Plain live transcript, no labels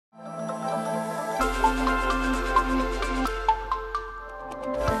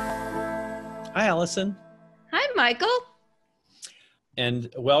Allison. Hi, Michael.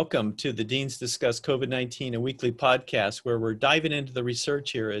 And welcome to the Deans Discuss COVID-19, a weekly podcast where we're diving into the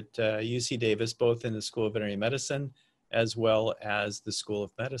research here at UC Davis, both in the School of Veterinary Medicine as well as the School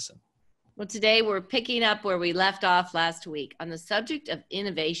of Medicine. Well, today we're picking up where we left off last week on the subject of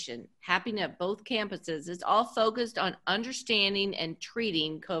innovation happening at both campuses. It's all focused on understanding and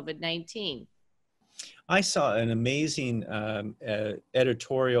treating COVID-19. I saw an amazing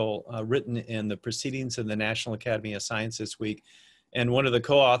editorial written in the Proceedings of the National Academy of Science this week. And one of the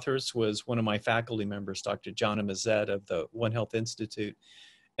co-authors was one of my faculty members, Dr. Jana Mazet of the One Health Institute.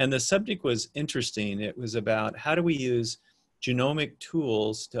 And the subject was interesting. It was about how do we use genomic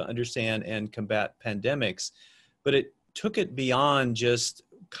tools to understand and combat pandemics, but it took it beyond just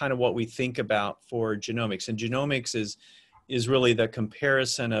kind of what we think about for genomics. And genomics is really the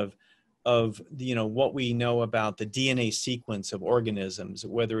comparison of what we know about the DNA sequence of organisms,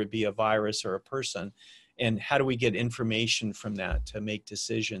 whether it be a virus or a person, and how do we get information from that to make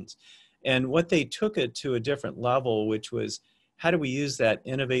decisions. And what they took it to a different level, which was how do we use that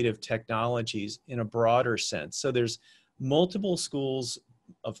innovative technologies in a broader sense. So there's multiple schools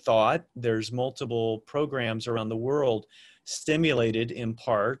of thought, there's multiple programs around the world stimulated in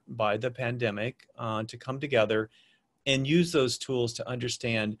part by the pandemic to come together and use those tools to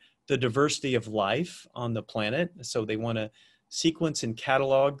understand the diversity of life on the planet. So they want to sequence and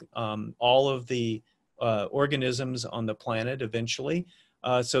catalog all of the organisms on the planet eventually,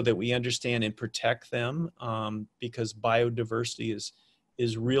 so that we understand and protect them, because biodiversity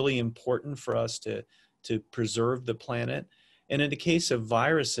is really important for us to preserve the planet. And in the case of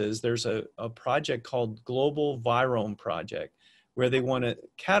viruses, there's a project called Global Virome Project, where they want to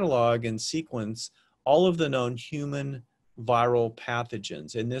catalog and sequence all of the known human viral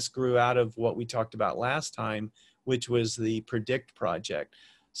pathogens. And this grew out of what we talked about last time, which was the PREDICT project.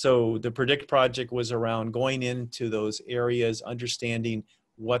 So the PREDICT project was around going into those areas, understanding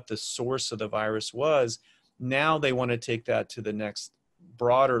what the source of the virus was. Now they want to take that to the next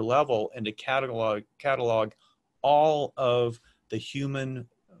broader level and to catalog all of the human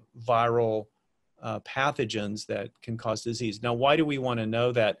viral pathogens that can cause disease. Now, why do we want to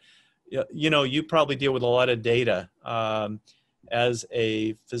know that? You know, you probably deal with a lot of data. As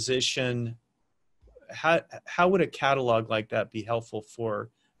a physician, how would a catalog like that be helpful for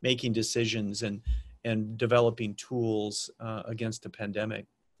making decisions and developing tools against a pandemic?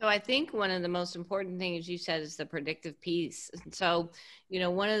 So I think one of the most important things you said is the predictive piece. So,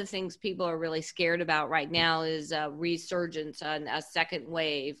 one of the things people are really scared about right now is a resurgence on a second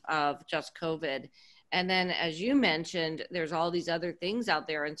wave of just COVID. And then, as you mentioned, there's all these other things out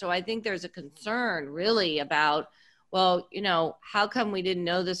there. And so I think there's a concern really about, well, how come we didn't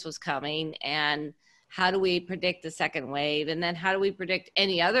know this was coming? And how do we predict the second wave? And then how do we predict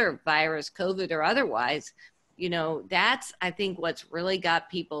any other virus, COVID or otherwise? That's, I think, what's really got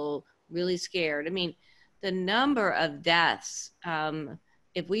people really scared. I mean, the number of deaths,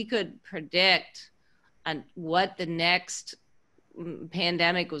 if we could predict what the next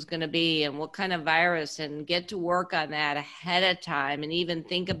pandemic was going to be and what kind of virus, and get to work on that ahead of time, and even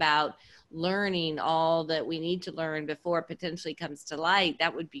think about learning all that we need to learn before it potentially comes to light,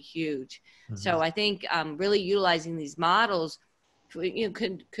 that would be huge. Mm-hmm. So I think really utilizing these models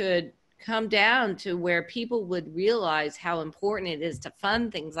could come down to where people would realize how important it is to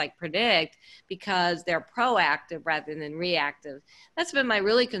fund things like PREDICT, because they're proactive rather than reactive. That's been my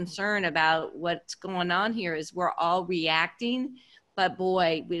really concern about what's going on here, is we're all reacting, but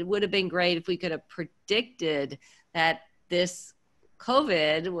boy, it would have been great if we could have predicted that this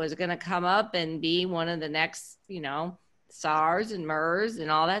COVID was going to come up and be one of the next, SARS and MERS and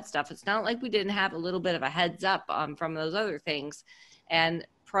all that stuff. It's not like we didn't have a little bit of a heads up from those other things. And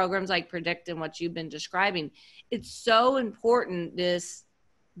programs like PREDICT and what you've been describing, it's so important, this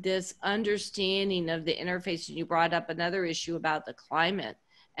understanding of the interface. And you brought up another issue about the climate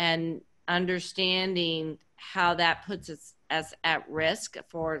and understanding how that puts us as at risk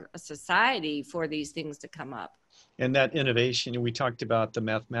for a society for these things to come up. And that innovation, we talked about the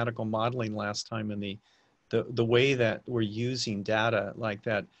mathematical modeling last time, and the way that we're using data like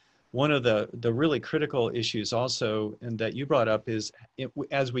that. One of the really critical issues also, and that you brought up, is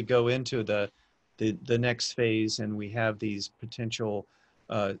as we go into the next phase and we have these potential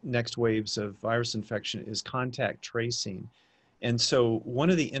next waves of virus infection, is contact tracing. And so one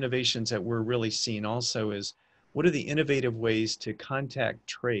of the innovations that we're really seeing also is, what are the innovative ways to contact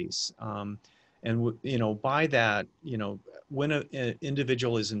trace? And by that, when an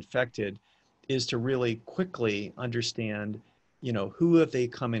individual is infected, is to really quickly understand, who have they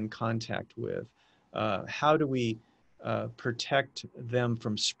come in contact with? How do we protect them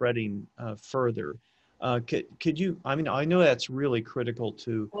from spreading further. Could you, I mean, I know that's really critical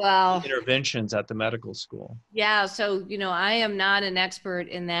to Well, interventions at the medical school. yeah, so I am not an expert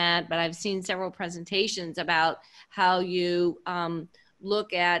in that, but I've seen several presentations about how you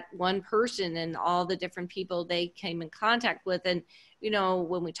look at one person and all the different people they came in contact with. And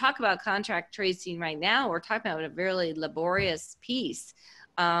when we talk about contact tracing right now, we're talking about a very laborious piece.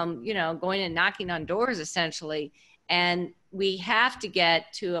 Going and knocking on doors essentially. And we have to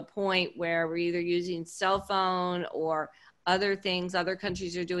get to a point where we're either using cell phone or other things. Other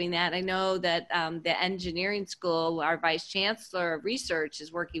countries are doing that. I know that the engineering school, our vice chancellor of research,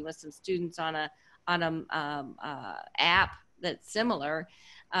 is working with some students on a app that's similar,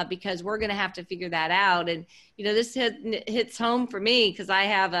 because we're going to have to figure that out. And this hits home for me because I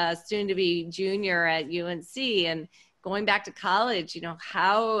have a soon-to-be junior at UNC, and going back to college.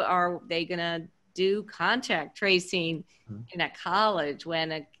 How are they going to do contact tracing in a college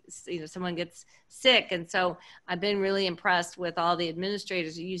when someone gets sick? And so I've been really impressed with all the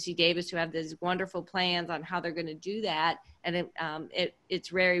administrators at UC Davis who have these wonderful plans on how they're going to do that. And it's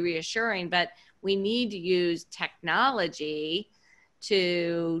very reassuring, but we need to use technology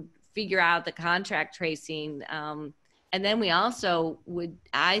to figure out the contact tracing. And then we also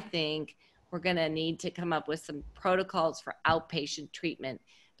I think we're going to need to come up with some protocols for outpatient treatment,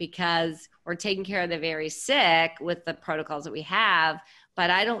 because we're taking care of the very sick with the protocols that we have. But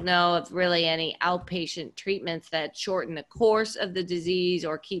I don't know if really any outpatient treatments that shorten the course of the disease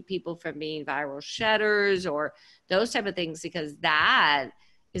or keep people from being viral shedders or those type of things, because that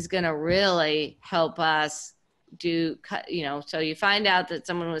is going to really help us do, so you find out that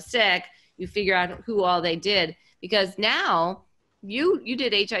someone was sick, you figure out who all they did, because now you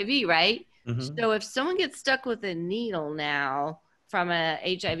did HIV, right? Mm-hmm. So if someone gets stuck with a needle now from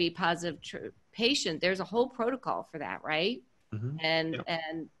a HIV positive patient, there's a whole protocol for that, right? Mm-hmm. And Yeah.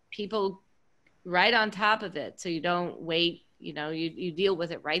 and people right on top of it, so you don't wait. You deal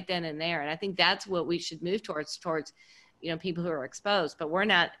with it right then and there. And I think that's what we should move towards people who are exposed. But we're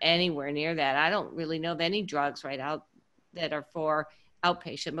not anywhere near that. I don't really know of any drugs right out that are for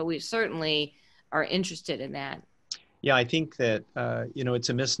outpatient, but we certainly are interested in that. Yeah, I think that it's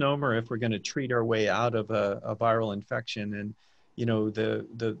a misnomer if we're going to treat our way out of a viral infection. And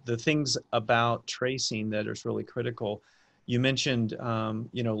the things about tracing that is really critical. You mentioned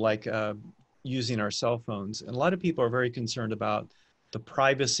like using our cell phones, and a lot of people are very concerned about the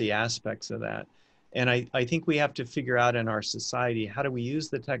privacy aspects of that. And I think we have to figure out in our society, how do we use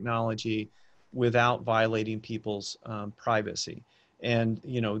the technology without violating people's privacy? And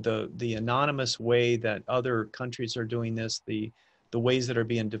the anonymous way that other countries are doing this, the ways that are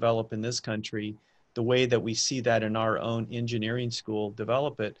being developed in this country, the way that we see that in our own engineering school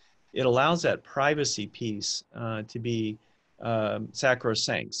develop it, it allows that privacy piece to be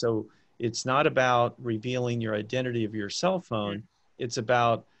sacrosanct. So it's not about revealing your identity of your cell phone. It's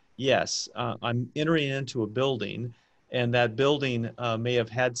about, yes, I'm entering into a building, and that building may have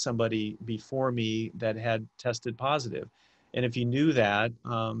had somebody before me that had tested positive. And if you knew that,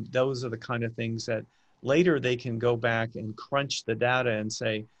 those are the kind of things that later they can go back and crunch the data and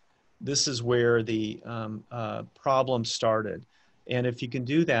say, this is where the problem started. And if you can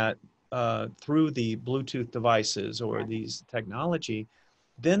do that through the Bluetooth devices or these technology,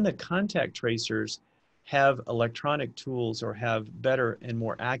 then the contact tracers have electronic tools or have better and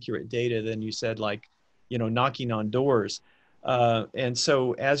more accurate data than you said, like, knocking on doors. And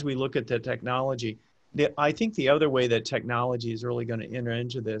so as we look at the technology, I think the other way that technology is really going to enter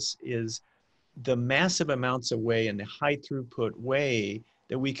into this is the massive amounts of way and the high throughput way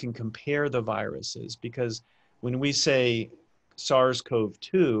that we can compare the viruses. Because when we say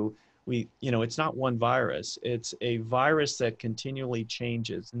SARS-CoV-2, it's not one virus. It's a virus that continually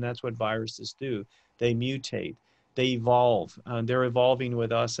changes, and that's what viruses do. They mutate, they evolve. They're evolving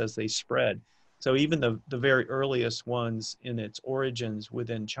with us as they spread. So even the very earliest ones in its origins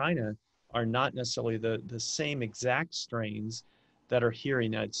within China are not necessarily the same exact strains that are here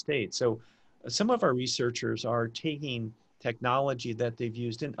in the United States. So some of our researchers are taking technology that they've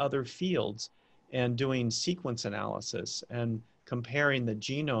used in other fields and doing sequence analysis and comparing the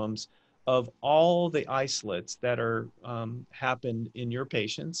genomes of all the isolates that are happened in your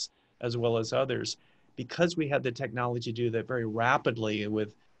patients as well as others, because we had the technology to do that very rapidly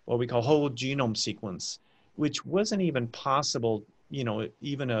with what we call whole genome sequence, which wasn't even possible,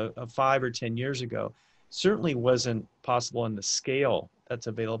 even a 5 or 10 years ago. Certainly wasn't possible on the scale that's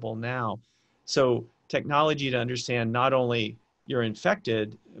available now. So technology to understand not only you're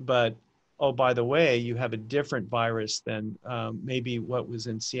infected, but, oh, by the way, you have a different virus than maybe what was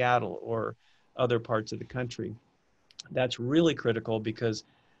in Seattle or other parts of the country. That's really critical because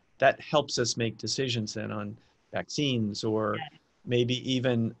that helps us make decisions then on vaccines or maybe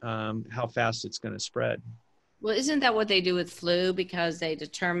even how fast it's going to spread. Well, isn't that what they do with flu? Because they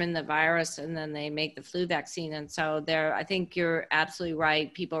determine the virus and then they make the flu vaccine. And so there, I think you're absolutely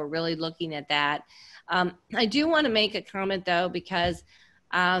right. People are really looking at that. I do want to make a comment though, because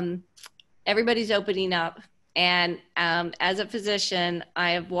um, everybody's opening up. And as a physician,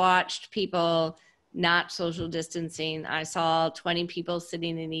 I have watched people not social distancing. I saw 20 people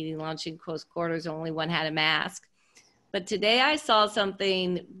sitting and eating lunch in close quarters. Only one had a mask. But today I saw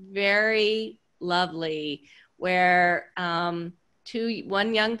something very lovely where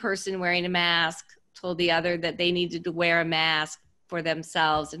one young person wearing a mask told the other that they needed to wear a mask for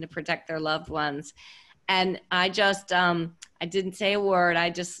themselves and to protect their loved ones. And I just, I didn't say a word. I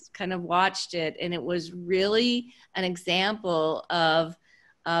just kind of watched it. And it was really an example of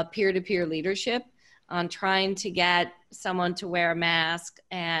peer-to-peer leadership on trying to get someone to wear a mask.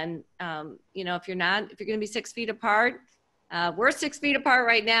 And, you know, if you're going to be 6 feet apart, we're 6 feet apart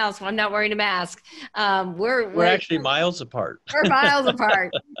right now, so I'm not wearing a mask. We're actually miles apart. We're miles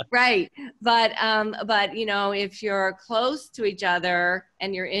apart, right? But you know, if you're close to each other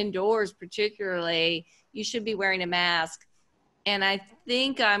and you're indoors, particularly, you should be wearing a mask. And I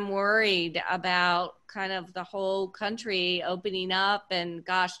think I'm worried about kind of the whole country opening up, and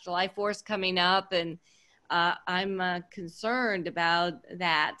gosh, July 4th coming up, and I'm concerned about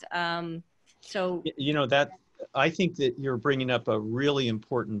that. So You know, that I think that you're bringing up a really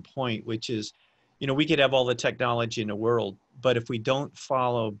important point, which is, you know, we could have all the technology in the world, but if we don't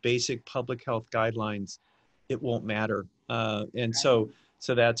follow basic public health guidelines, it won't matter.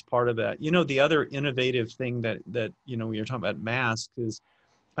 So that's part of that. You know, the other innovative thing that you know, when you're talking about masks is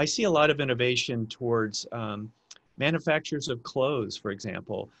I see a lot of innovation towards manufacturers of clothes, for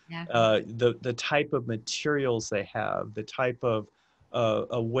example, yeah. the type of materials they have, the type of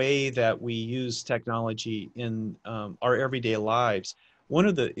a way that we use technology in our everyday lives. One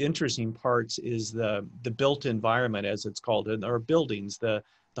of the interesting parts is the built environment, as it's called, in our buildings, the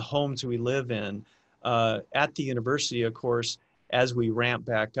homes we live in. At the university, of course, as we ramp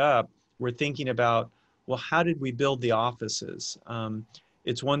back up, we're thinking about, well, how did we build the offices?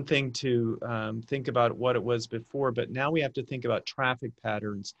 It's one thing to think about what it was before, but now we have to think about traffic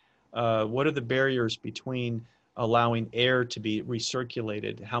patterns. What are the barriers between allowing air to be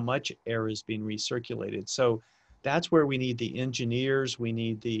recirculated? How much air is being recirculated? So that's where we need the engineers. We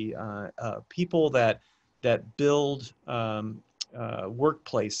need the people that build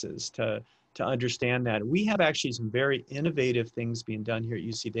workplaces to understand that. We have actually some very innovative things being done here at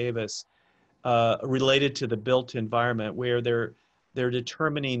UC Davis related to the built environment, where they're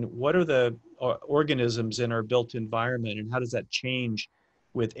determining what are the organisms in our built environment and how does that change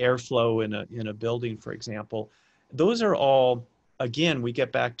with airflow in a building, for example. Those are all, again, we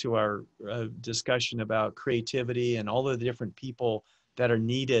get back to our discussion about creativity and all of the different people that are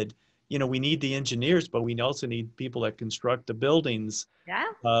needed. You know, we need the engineers, but we also need people that construct the buildings, Yeah.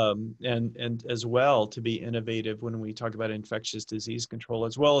 and as well to be innovative when we talk about infectious disease control,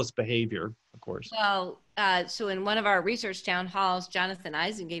 as well as behavior, of course. Well, so in one of our research town halls, Jonathan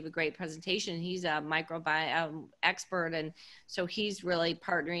Eisen gave a great presentation. He's a microbiome expert, and so he's really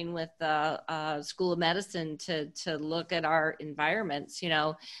partnering with the School of Medicine to look at our environments. You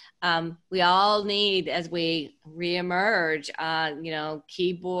know, we all need, as we reemerge, you know,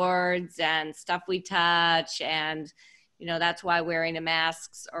 keyboards and stuff we touch, and you know, that's why wearing a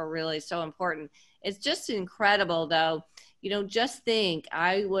masks are really so important. It's just incredible, though. You know, just think,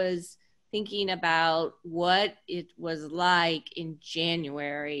 I was thinking about what it was like in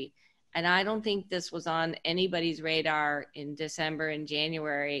January. And I don't think this was on anybody's radar in December and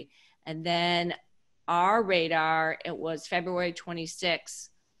January. And then our radar, it was February 26th,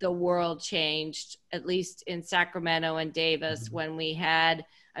 the world changed, at least in Sacramento and Davis, when we had,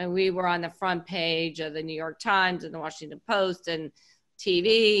 and we were on the front page of the New York Times and the Washington Post and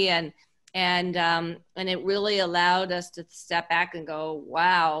TV, and it really allowed us to step back and go,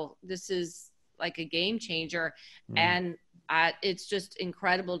 wow, this is like a game changer. And it's just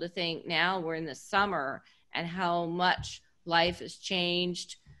incredible to think now we're in the summer and how much life has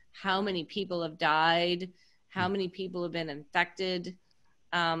changed, how many people have died, how many people have been infected.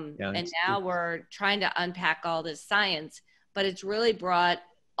 And now we're trying to unpack all this science, but it's really brought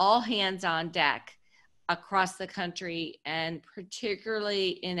all hands on deck across the country, and particularly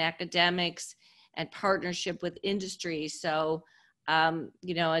in academics and partnership with industry. So,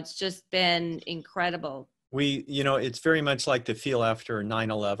 you know, it's just been incredible. You know, it's very much like the feel after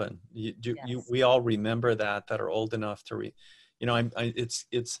 9/11. We all remember that are old enough to you know,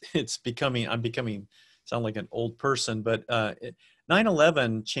 it's becoming, I'm becoming sound like an old person, but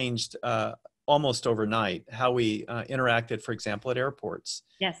 9/11 changed almost overnight how we interacted, for example, at airports,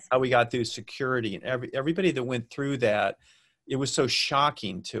 Yes. how we got through security, and everybody that went through that, it was so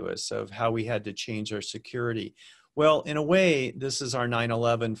shocking to us of how we had to change our security. Well, in a way, this is our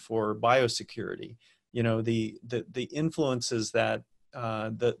 9/11 for biosecurity. You know, the influences that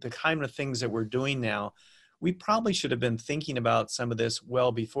the kind of things that we're doing now, we probably should have been thinking about some of this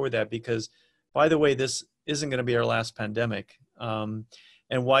well before that, because, by the way, this isn't going to be our last pandemic.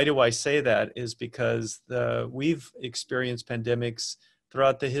 And why do I say that is because we've experienced pandemics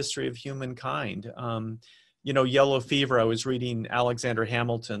throughout the history of humankind. You know, yellow fever, I was reading Alexander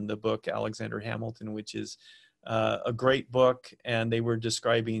Hamilton, the book Alexander Hamilton, which is a great book. And they were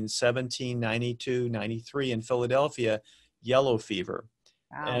describing 1792, 93 in Philadelphia, yellow fever.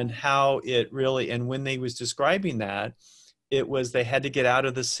 Wow. And how it really, and when they was describing that, it was they had to get out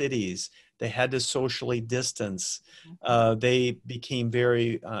of the cities. They had to socially distance. They became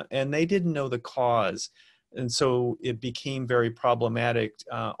very, and they didn't know the cause. And so it became very problematic.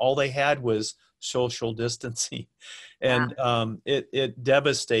 All they had was social distancing. Wow. And it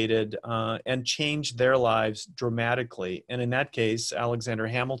devastated and changed their lives dramatically. And in that case, Alexander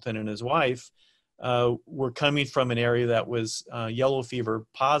Hamilton and his wife were coming from an area that was yellow fever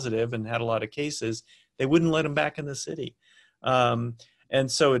positive and had a lot of cases. They wouldn't let them back in the city. And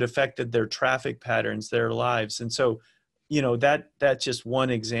so it affected their traffic patterns, their lives. And so, you know, that's just one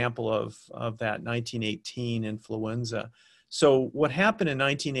example of that 1918 influenza. So what happened in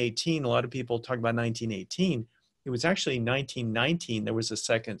 1918, a lot of people talk about 1918. It was actually 1919, there was a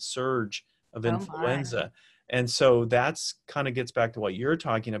second surge of Oh my. influenza. And so that's kind of gets back to what you're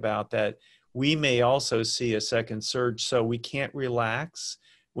talking about, that we may also see a second surge. So we can't relax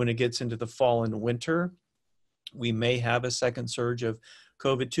when it gets into the fall and winter. We may have a second surge of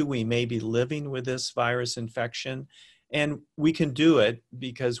COVID-2. We may be living with this virus infection, and we can do it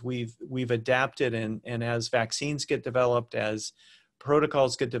because we've adapted. And as vaccines get developed, as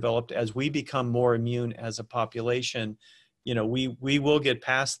protocols get developed, as we become more immune as a population, you know, we will get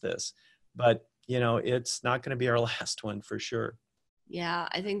past this. But, you know, it's not going to be our last one for sure. Yeah,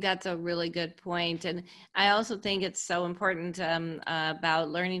 I think that's a really good point. And I also think it's so important about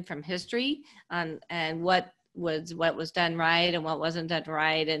learning from history and what was done right and what wasn't done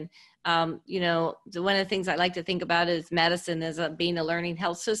right. And, you know, one of the things I like to think about is medicine as being a learning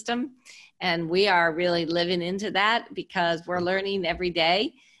health system. And we are really living into that because we're learning every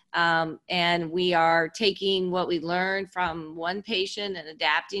day. And we are taking what we learned from one patient and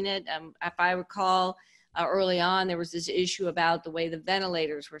adapting it. If I recall, early on, there was this issue about the way the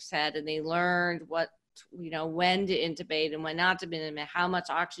ventilators were set, and they learned what, you know, when to intubate and when not to intubate, how much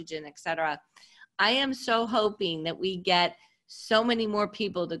oxygen, etc. I am so hoping that we get so many more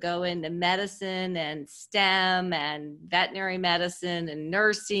people to go into medicine and STEM and veterinary medicine and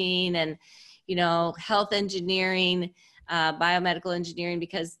nursing and, you know, health engineering, biomedical engineering,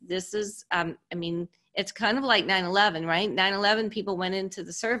 because this is, I mean, it's kind of like 9/11, right? 9/11, people went into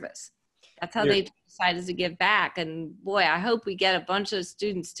the service. That's how they decided to give back. And boy, I hope we get a bunch of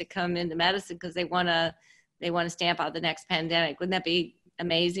students to come into medicine because they want to stamp out the next pandemic. Wouldn't that be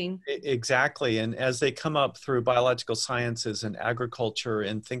amazing? Exactly. And as they come up through biological sciences and agriculture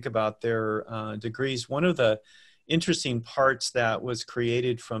and think about their degrees, one of the interesting parts that was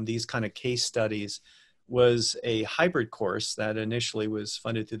created from these kind of case studies was a hybrid course that initially was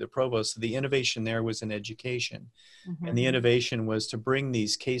funded through the provost. So the innovation there was in education. And the innovation was to bring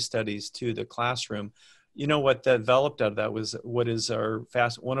these case studies to the classroom. You know, what developed out of that was what is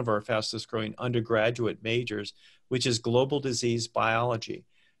one of our fastest growing undergraduate majors, which is global disease biology.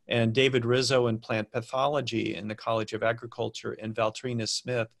 And David Rizzo in plant pathology in the College of Agriculture and Valtrina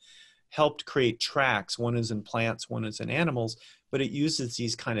Smith helped create tracks. One is in plants, one is in animals, but it uses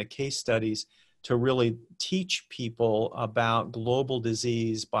these kind of case studies to really teach people about global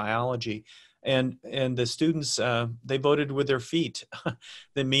disease biology. And the students, they voted with their feet,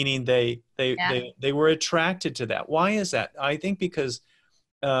 the meaning they were attracted to that. Why is that? I think because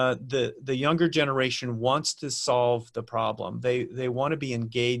the younger generation wants to solve the problem. They want to be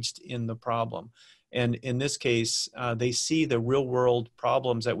engaged in the problem. And in this case, they see the real world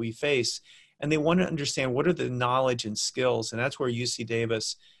problems that we face, and they want to understand what are the knowledge and skills. And that's where UC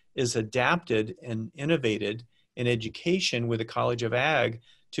Davis is adapted and innovated in education with the College of Ag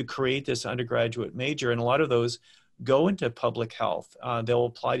to create this undergraduate major. And a lot of those go into public health. They'll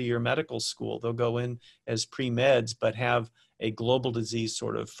apply to your medical school. They'll go in as pre-meds, but have a global disease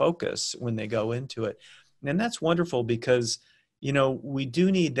sort of focus when they go into it. And that's wonderful because, you know, we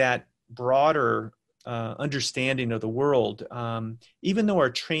do need that broader understanding of the world. Even though our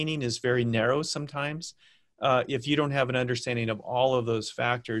training is very narrow sometimes, if you don't have an understanding of all of those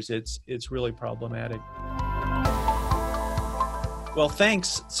factors, it's really problematic. Well,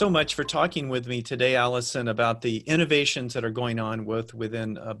 thanks so much for talking with me today, Allison, about the innovations that are going on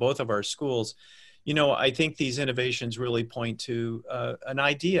within both of our schools. You know, I think these innovations really point to an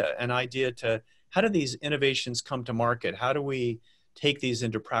idea to how do these innovations come to market? How do we take these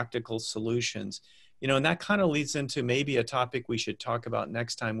into practical solutions? You know, and that kind of leads into maybe a topic we should talk about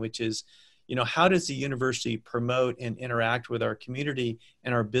next time, which is, you know, how does the university promote and interact with our community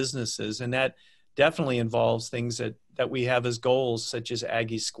and our businesses? And that definitely involves things that we have as goals, such as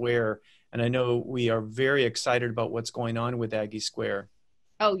Aggie Square. And I know we are very excited about what's going on with Aggie Square.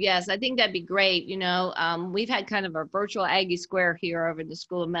 Oh, yes, I think that'd be great. We've had kind of a virtual Aggie Square here over in the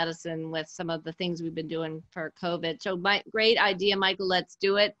School of Medicine with some of the things we've been doing for COVID. So great idea, Michael. Let's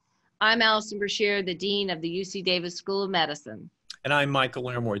do it. I'm Allison Brashear, the Dean of the UC Davis School of Medicine. And I'm Michael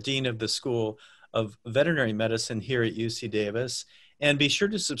Larimore, Dean of the School of Veterinary Medicine here at UC Davis. And be sure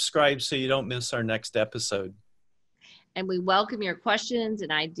to subscribe so you don't miss our next episode. And we welcome your questions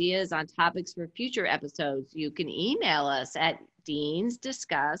and ideas on topics for future episodes. You can email us at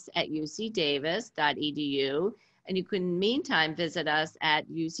deansdiscuss@ucdavis.edu. And you can, meantime, visit us at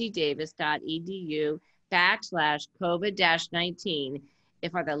ucdavis.edu/COVID-19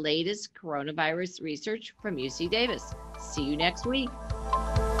 for the latest coronavirus research from UC Davis. See you next week.